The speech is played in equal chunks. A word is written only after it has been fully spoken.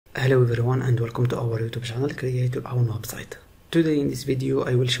Hello everyone and welcome to our YouTube channel, Create Your Own Website. Today in this video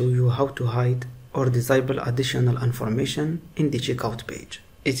I will show you how to hide or disable additional information in the checkout page.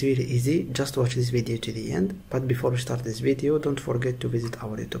 It's very easy, just watch this video to the end. But before we start this video, don't forget to visit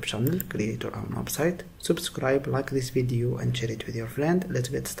our YouTube channel, Create Your Own Website. Subscribe, like this video and share it with your friend. Let's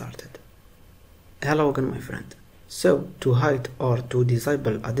get started. Hello again my friend. So to hide or to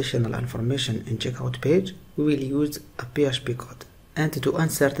disable additional information in checkout page, we will use a PHP code. And to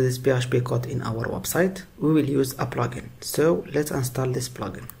insert this PHP code in our website, we will use a plugin. So let's install this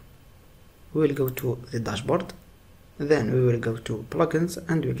plugin. We will go to the dashboard, then we will go to plugins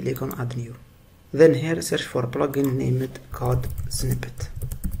and we click on add new. Then here search for plugin named code snippet.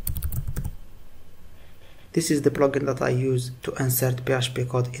 This is the plugin that I use to insert PHP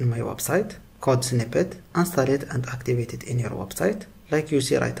code in my website. Code snippet, install it and activate it in your website. Like you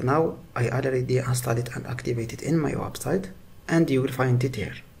see right now, I already installed it and activated it in my website. And you will find it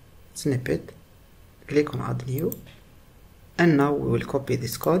here. Snippet, click on add new, and now we will copy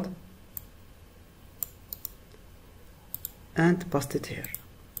this code and paste it here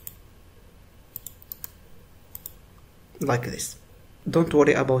like this. Don't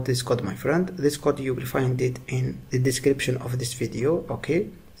worry about this code my friend, this code you will find it in the description of this video, okay?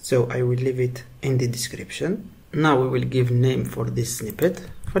 So I will leave it in the description. Now we will give name for this snippet.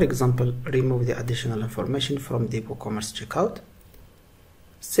 For example, remove the additional information from the WooCommerce checkout.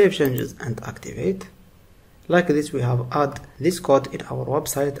 Save changes and activate. Like this we have add this code in our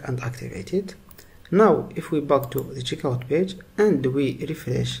website and activate it. Now if we back to the checkout page and we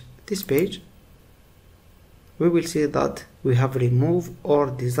refresh this page, we will see that we have removed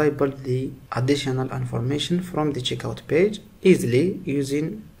or disabled the additional information from the checkout page easily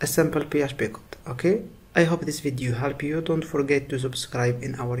using a simple PHP code, okay? I hope this video helped you. Don't forget to subscribe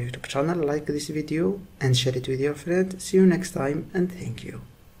in our YouTube channel, like this video and share it with your friends. See you next time and thank you.